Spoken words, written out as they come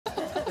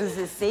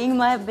Seeing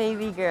my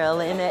baby girl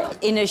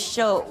in a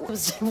show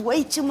was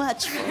way too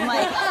much for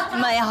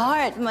my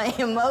heart, my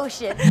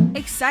emotion.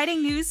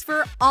 Exciting news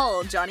for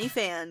all Johnny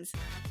fans.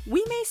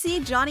 We may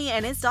see Johnny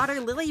and his daughter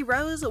Lily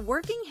Rose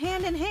working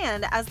hand in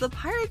hand as the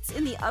pirates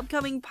in the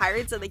upcoming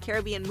Pirates of the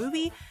Caribbean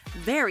movie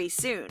very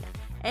soon.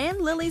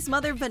 And Lily's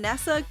mother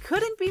Vanessa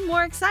couldn't be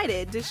more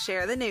excited to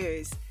share the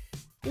news.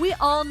 We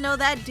all know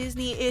that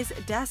Disney is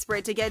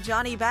desperate to get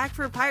Johnny back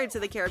for Pirates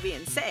of the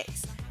Caribbean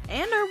 6,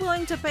 and are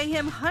willing to pay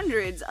him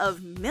hundreds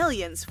of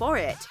millions for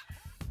it.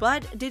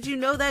 But did you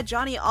know that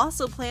Johnny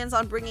also plans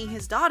on bringing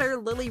his daughter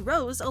Lily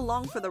Rose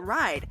along for the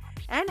ride,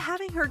 and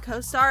having her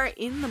co-star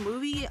in the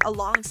movie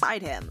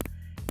alongside him?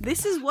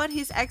 This is what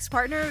his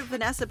ex-partner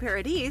Vanessa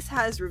Paradis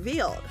has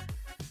revealed.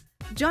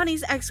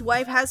 Johnny's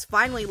ex-wife has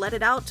finally let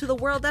it out to the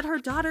world that her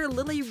daughter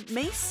Lily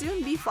may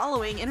soon be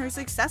following in her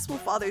successful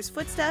father's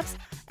footsteps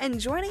and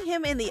joining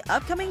him in the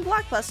upcoming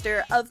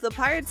blockbuster of the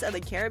Pirates of the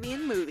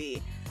Caribbean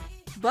movie.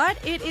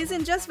 But it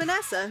isn't just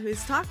Vanessa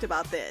who's talked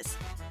about this.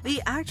 The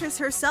actress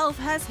herself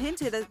has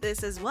hinted at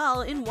this as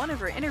well in one of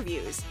her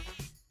interviews.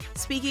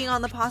 Speaking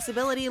on the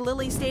possibility,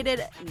 Lily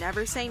stated,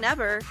 "Never say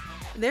never.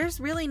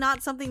 There's really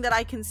not something that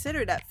I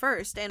considered at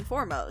first and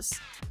foremost.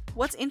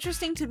 What's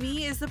interesting to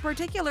me is the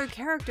particular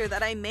character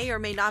that I may or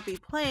may not be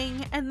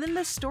playing, and then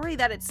the story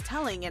that it's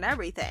telling and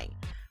everything.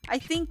 I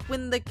think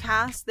when the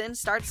cast then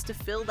starts to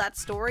fill that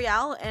story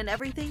out and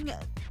everything,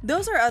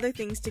 those are other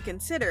things to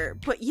consider.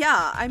 But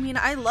yeah, I mean,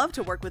 I love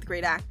to work with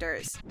great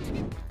actors."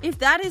 If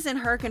that isn't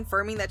her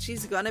confirming that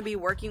she's gonna be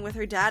working with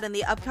her dad in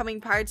the upcoming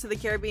Pirates of the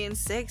Caribbean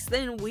 6,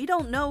 then we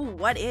don't know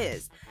what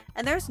is.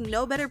 And there's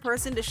no better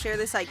person to share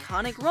this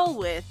iconic role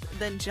with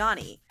than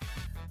Johnny.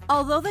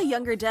 Although the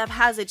younger Depp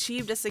has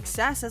achieved a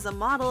success as a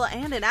model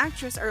and an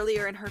actress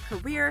earlier in her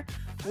career,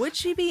 would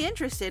she be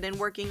interested in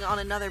working on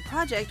another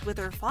project with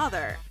her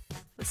father?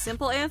 The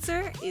simple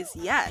answer is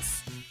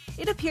yes.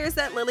 It appears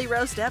that Lily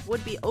Rose Depp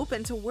would be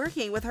open to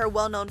working with her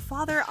well-known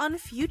father on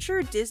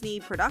future Disney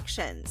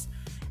productions.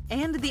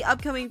 And the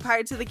upcoming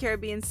Pirates of the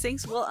Caribbean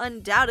 6 will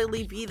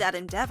undoubtedly be that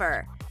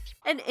endeavor.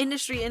 An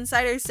industry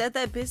insider said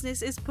that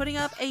business is putting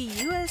up a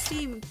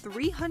USD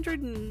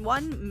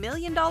 $301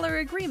 million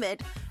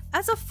agreement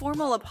as a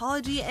formal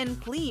apology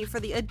and plea for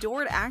the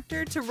adored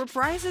actor to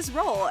reprise his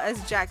role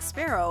as Jack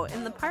Sparrow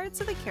in the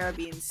Pirates of the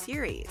Caribbean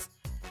series.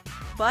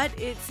 But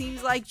it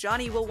seems like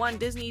Johnny will want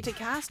Disney to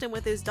cast him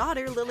with his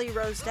daughter Lily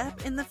Rose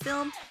Depp in the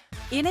film,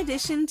 in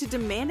addition to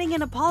demanding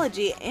an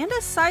apology and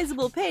a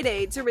sizable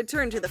payday to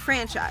return to the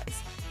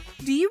franchise.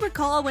 Do you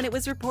recall when it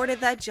was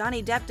reported that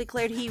Johnny Depp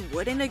declared he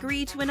wouldn't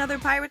agree to another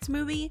Pirates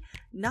movie?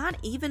 Not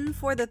even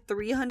for the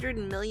 $300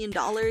 million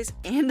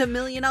and a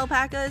million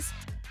alpacas?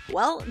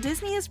 Well,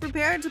 Disney is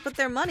prepared to put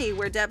their money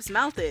where Depp's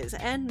mouth is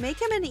and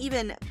make him an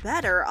even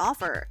better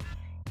offer,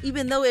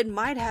 even though it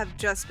might have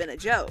just been a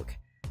joke.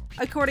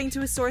 According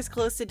to a source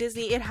close to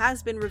Disney, it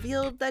has been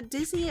revealed that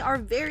Disney are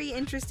very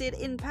interested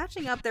in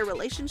patching up their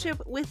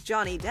relationship with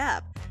Johnny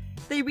Depp.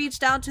 They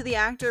reached out to the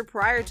actor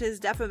prior to his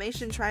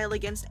defamation trial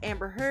against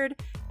Amber Heard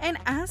and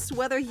asked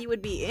whether he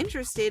would be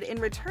interested in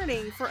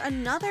returning for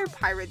another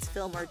Pirates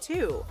film or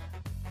two.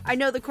 I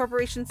know the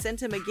corporation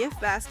sent him a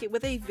gift basket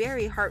with a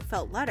very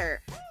heartfelt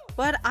letter,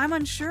 but I'm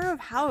unsure of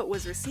how it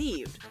was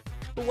received.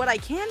 But what I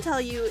can tell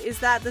you is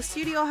that the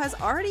studio has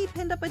already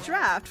pinned up a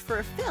draft for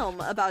a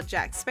film about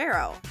Jack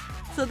Sparrow,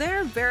 so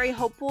they're very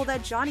hopeful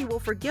that Johnny will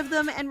forgive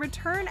them and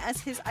return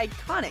as his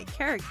iconic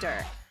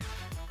character.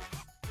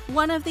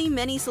 One of the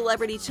many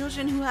celebrity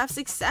children who have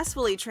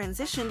successfully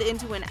transitioned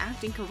into an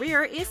acting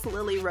career is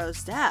Lily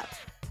Rose Depp.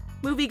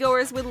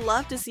 Moviegoers would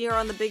love to see her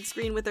on the big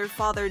screen with her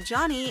father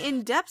Johnny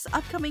in Depp's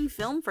upcoming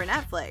film for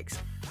Netflix,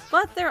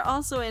 but they're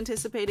also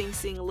anticipating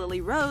seeing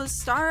Lily Rose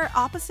star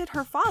opposite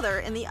her father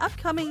in the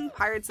upcoming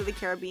Pirates of the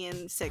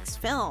Caribbean 6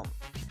 film.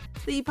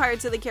 The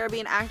Pirates of the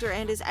Caribbean actor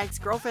and his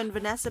ex-girlfriend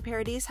Vanessa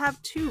Paradis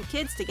have 2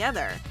 kids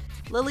together,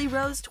 Lily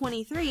Rose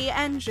 23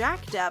 and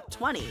Jack Depp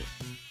 20.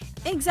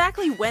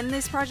 Exactly when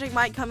this project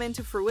might come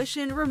into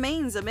fruition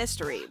remains a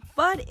mystery,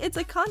 but it's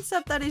a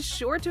concept that is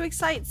sure to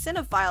excite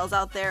cinephiles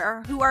out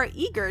there who are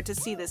eager to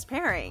see this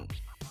pairing.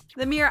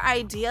 The mere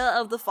idea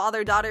of the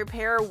father-daughter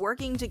pair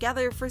working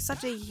together for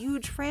such a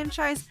huge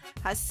franchise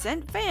has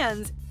sent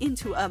fans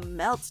into a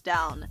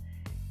meltdown.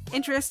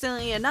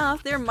 Interestingly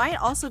enough, there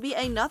might also be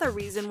another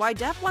reason why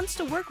Depp wants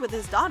to work with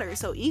his daughter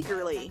so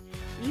eagerly,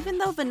 even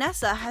though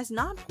Vanessa has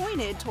not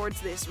pointed towards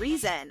this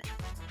reason.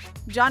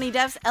 Johnny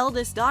Depp's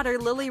eldest daughter,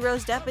 Lily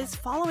Rose Depp, is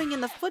following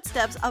in the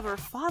footsteps of her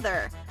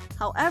father.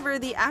 However,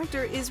 the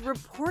actor is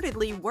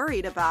reportedly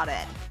worried about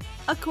it.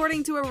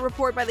 According to a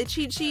report by The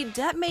Cheat Sheet,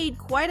 Depp made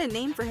quite a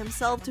name for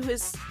himself to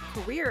his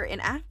career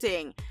in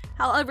acting.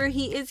 However,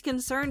 he is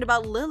concerned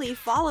about Lily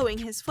following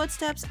his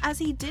footsteps as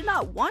he did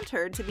not want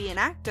her to be an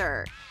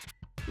actor.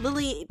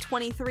 Lily,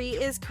 23,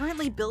 is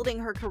currently building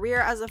her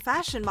career as a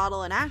fashion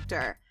model and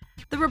actor.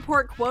 The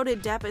report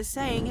quoted Depp as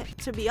saying,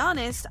 "To be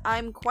honest,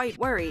 I'm quite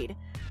worried.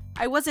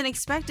 I wasn't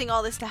expecting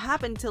all this to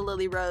happen to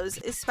Lily Rose,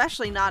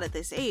 especially not at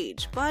this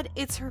age, but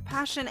it's her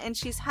passion and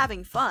she's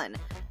having fun,"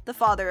 the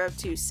father of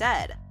 2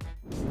 said.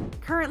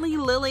 Currently,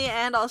 Lily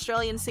and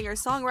Australian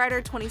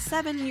singer-songwriter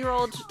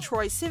 27-year-old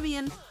Troye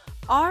Sivan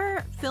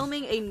are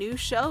filming a new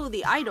show,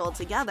 The Idol,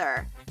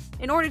 together.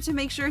 In order to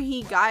make sure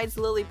he guides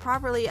Lily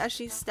properly as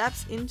she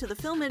steps into the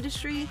film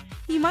industry,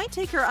 he might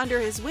take her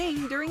under his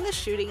wing during the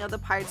shooting of the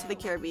Pirates of the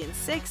Caribbean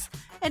 6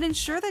 and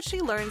ensure that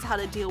she learns how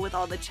to deal with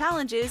all the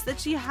challenges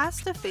that she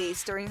has to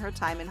face during her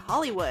time in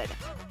Hollywood.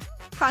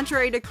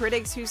 Contrary to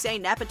critics who say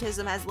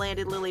nepotism has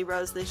landed Lily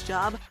Rose this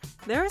job,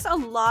 there's a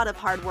lot of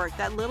hard work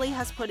that Lily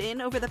has put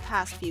in over the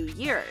past few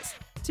years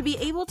to be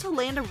able to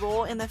land a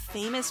role in the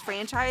famous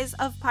franchise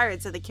of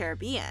Pirates of the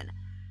Caribbean.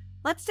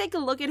 Let's take a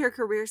look at her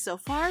career so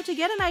far to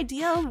get an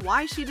idea of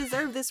why she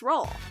deserved this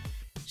role.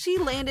 She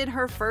landed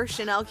her first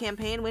Chanel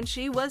campaign when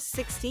she was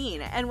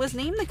 16 and was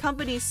named the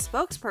company's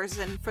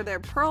spokesperson for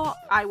their Pearl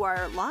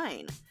Eyewear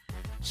line.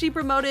 She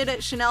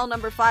promoted Chanel No.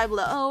 5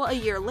 Le Haut a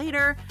year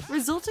later,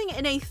 resulting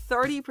in a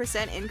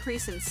 30%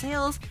 increase in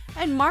sales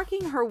and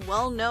marking her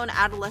well-known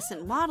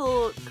adolescent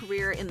model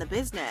career in the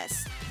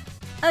business.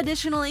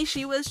 Additionally,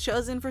 she was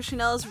chosen for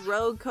Chanel's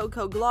Rogue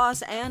Cocoa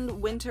Gloss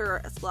and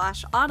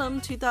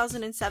Winter/Autumn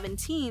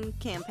 2017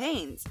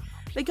 campaigns,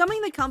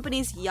 becoming the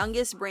company's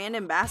youngest brand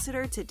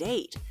ambassador to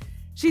date.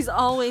 She's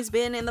always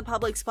been in the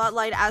public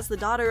spotlight as the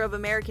daughter of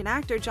American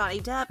actor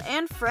Johnny Depp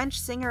and French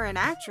singer and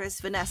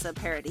actress Vanessa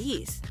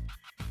Paradis.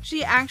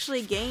 She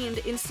actually gained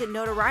instant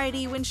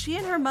notoriety when she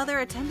and her mother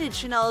attended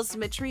Chanel's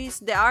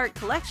Maîtrise d'Art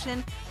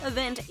collection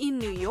event in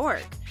New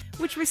York,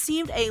 which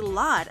received a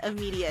lot of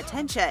media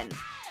attention.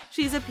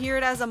 She's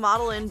appeared as a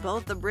model in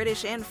both the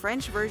British and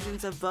French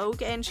versions of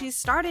Vogue, and she's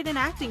started an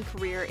acting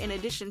career in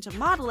addition to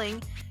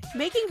modeling,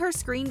 making her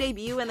screen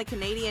debut in the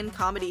Canadian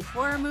comedy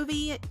horror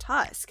movie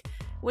Tusk,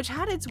 which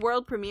had its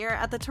world premiere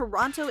at the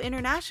Toronto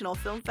International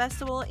Film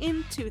Festival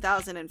in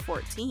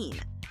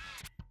 2014.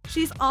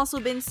 She's also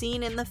been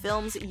seen in the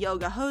films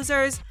Yoga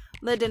Hosers,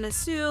 Le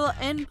Dinosaure,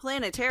 and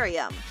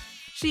Planetarium.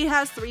 She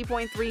has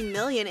 3.3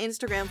 million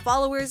Instagram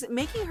followers,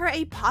 making her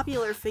a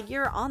popular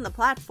figure on the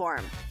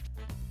platform.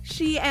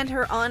 She and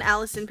her aunt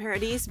Alison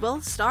Paradis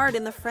both starred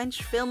in the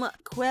French film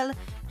Quel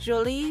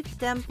joli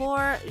temps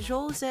pour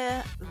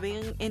José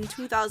Ving in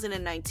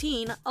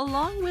 2019,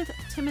 along with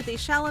Timothée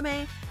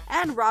Chalamet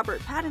and Robert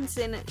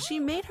Pattinson. She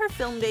made her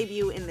film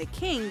debut in The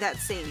King that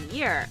same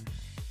year.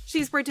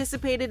 She's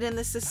participated in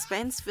the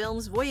suspense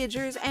films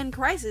Voyagers and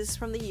Crisis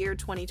from the year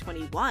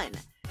 2021.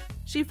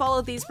 She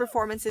followed these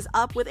performances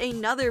up with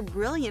another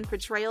brilliant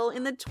portrayal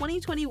in the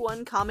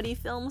 2021 comedy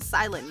film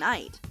Silent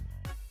Night.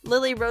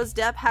 Lily Rose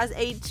Depp has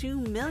a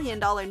 $2 million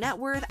net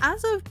worth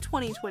as of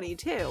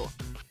 2022.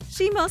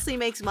 She mostly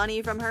makes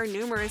money from her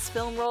numerous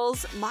film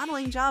roles,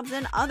 modeling jobs,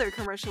 and other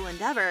commercial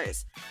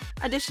endeavors.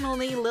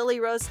 Additionally, Lily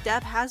Rose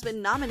Depp has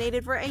been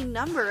nominated for a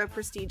number of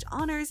prestige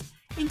honors,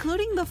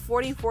 including the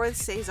 44th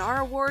César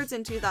Awards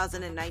in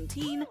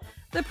 2019,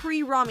 the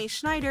Prix Romy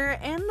Schneider,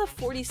 and the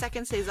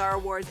 42nd César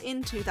Awards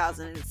in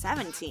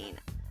 2017.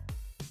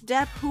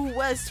 Depp, who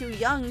was too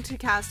young to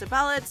cast a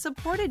ballot,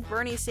 supported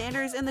Bernie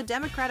Sanders in the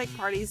Democratic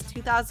Party's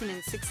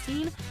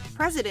 2016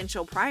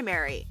 presidential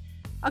primary.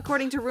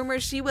 According to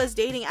rumors, she was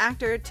dating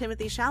actor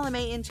Timothée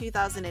Chalamet in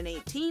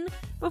 2018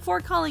 before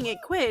calling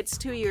it quits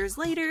 2 years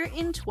later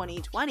in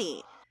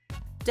 2020.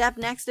 Depp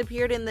next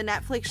appeared in the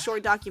Netflix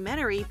short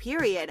documentary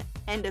Period,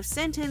 End of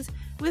Sentence,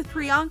 with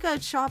Priyanka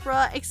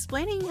Chopra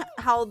explaining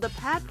how the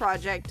Pad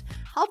Project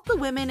helped the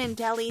women in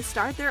Delhi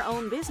start their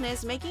own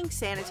business making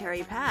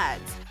sanitary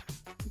pads.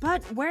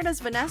 But where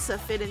does Vanessa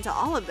fit into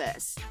all of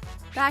this?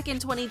 Back in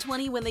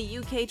 2020, when the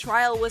UK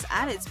trial was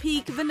at its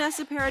peak,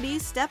 Vanessa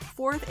Paradis stepped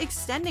forth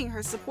extending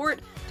her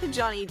support to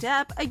Johnny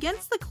Depp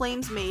against the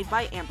claims made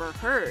by Amber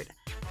Heard.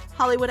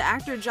 Hollywood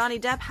actor Johnny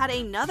Depp had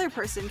another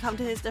person come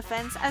to his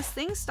defense as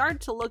things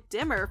started to look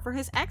dimmer for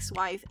his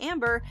ex-wife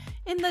Amber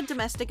in the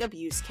domestic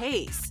abuse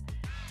case.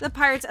 The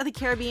Pirates of the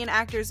Caribbean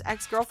actor's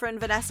ex-girlfriend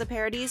Vanessa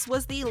Paradis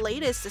was the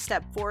latest to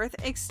step forth,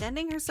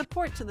 extending her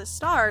support to the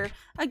star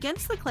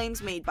against the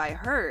claims made by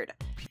Heard.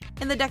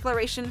 In the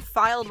declaration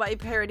filed by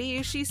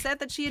Paradis, she said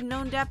that she had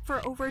known Depp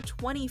for over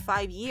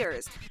 25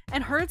 years,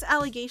 and Heard's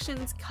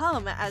allegations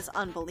come as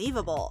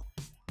unbelievable.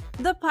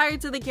 The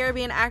Pirates of the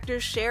Caribbean actor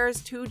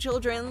shares 2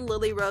 children,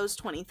 Lily Rose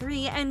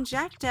 23 and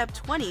Jack Depp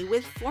 20,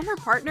 with former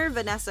partner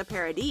Vanessa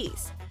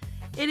Paradis.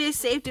 It is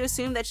safe to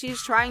assume that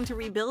she's trying to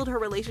rebuild her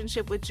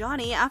relationship with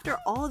Johnny after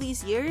all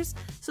these years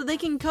so they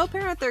can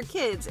co-parent their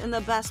kids in the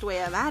best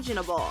way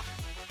imaginable,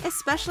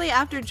 especially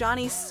after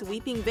Johnny's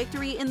sweeping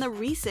victory in the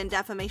recent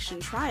defamation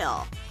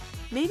trial.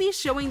 Maybe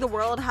showing the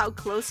world how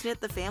close-knit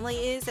the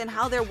family is and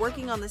how they're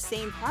working on the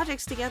same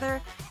projects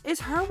together is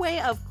her way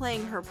of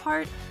playing her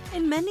part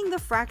in mending the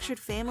fractured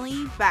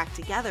family back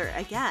together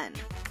again.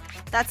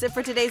 That's it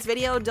for today's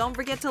video. Don't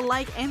forget to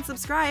like and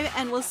subscribe,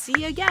 and we'll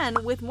see you again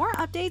with more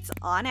updates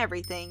on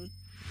everything.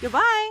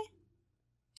 Goodbye!